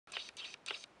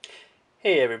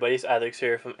Hey everybody, it's Alex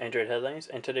here from Android Headlines,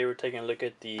 and today we're taking a look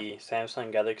at the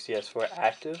Samsung Galaxy S4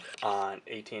 Active on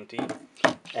AT&T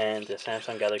and the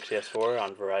Samsung Galaxy S4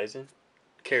 on Verizon.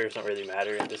 Carriers don't really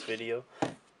matter in this video,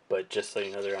 but just so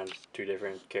you know, they're on two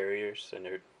different carriers and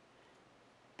they're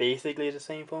basically the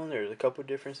same phone. There's a couple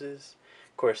differences.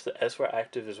 Of course, the S4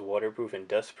 Active is waterproof and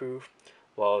dustproof,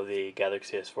 while the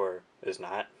Galaxy S4 is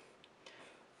not.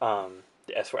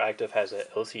 The S4 Active has a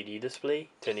LCD display,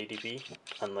 1080p,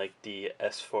 unlike the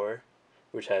S4,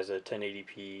 which has a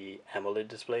 1080p AMOLED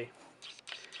display.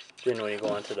 Then when you go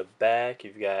onto the back,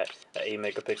 you've got 8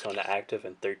 megapixel on the Active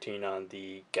and 13 on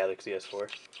the Galaxy S4.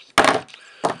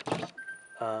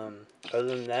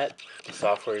 Other than that, the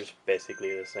software is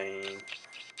basically the same.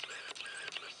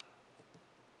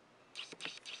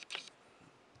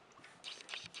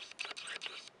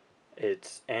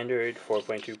 It's Android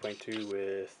 4.2.2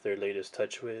 with their latest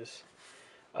TouchWiz.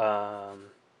 Um,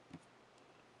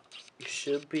 you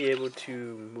should be able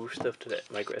to move stuff to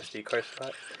that micro SD card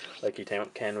spot like you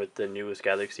can with the newest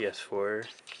Galaxy S4.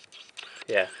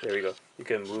 Yeah, there we go. You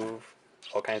can move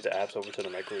all kinds of apps over to the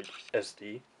micro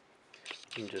SD. You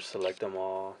can just select them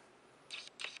all.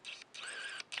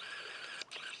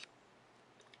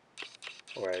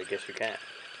 Or I guess you can't.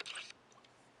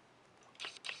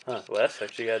 Huh, well that's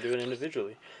actually gotta do it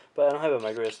individually. But I don't have a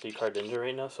micro SD card in there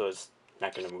right now, so it's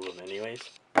not gonna move them anyways.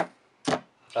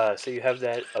 So you have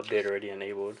that update already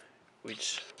enabled,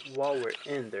 which while we're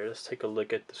in there, let's take a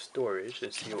look at the storage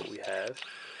and see what we have.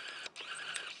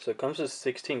 So it comes with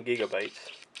 16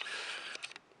 gigabytes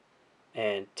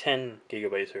and 10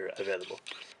 gigabytes are available.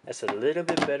 That's a little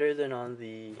bit better than on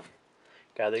the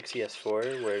Galaxy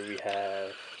S4 where we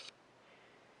have,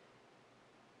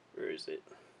 where is it?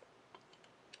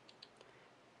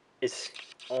 It's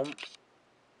um,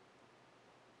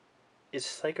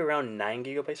 it's like around 9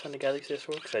 gigabytes on the Galaxy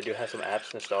S4 because I do have some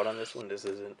apps installed on this one. This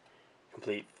isn't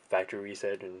complete factory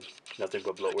reset and nothing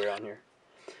but bloatware on here.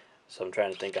 So I'm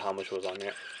trying to think of how much was on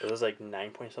there. It was like 9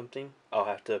 point something. I'll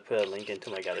have to put a link into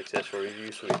my Galaxy S4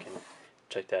 review so we can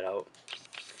check that out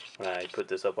when I put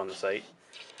this up on the site.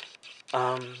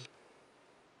 Other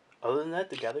than that,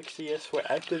 the Galaxy S4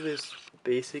 Active is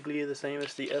basically the same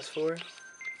as the S4.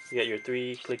 You got your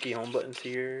 3 clicky home buttons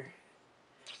here.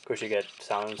 Of course, you get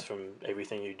sounds from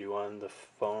everything you do on the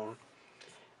phone.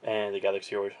 And the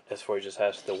Galaxy S4 just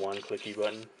has the 1 clicky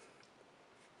button.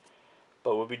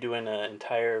 But we'll be doing an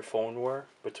entire phone war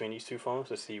between these two phones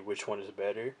to see which one is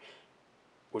better.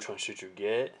 Which one should you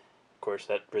get? Of course,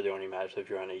 that really only matters if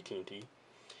you're on AT&T.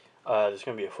 There's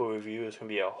going to be a full review. There's going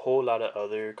to be a whole lot of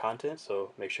other content,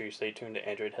 so make sure you stay tuned to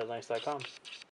AndroidHeadlines.com.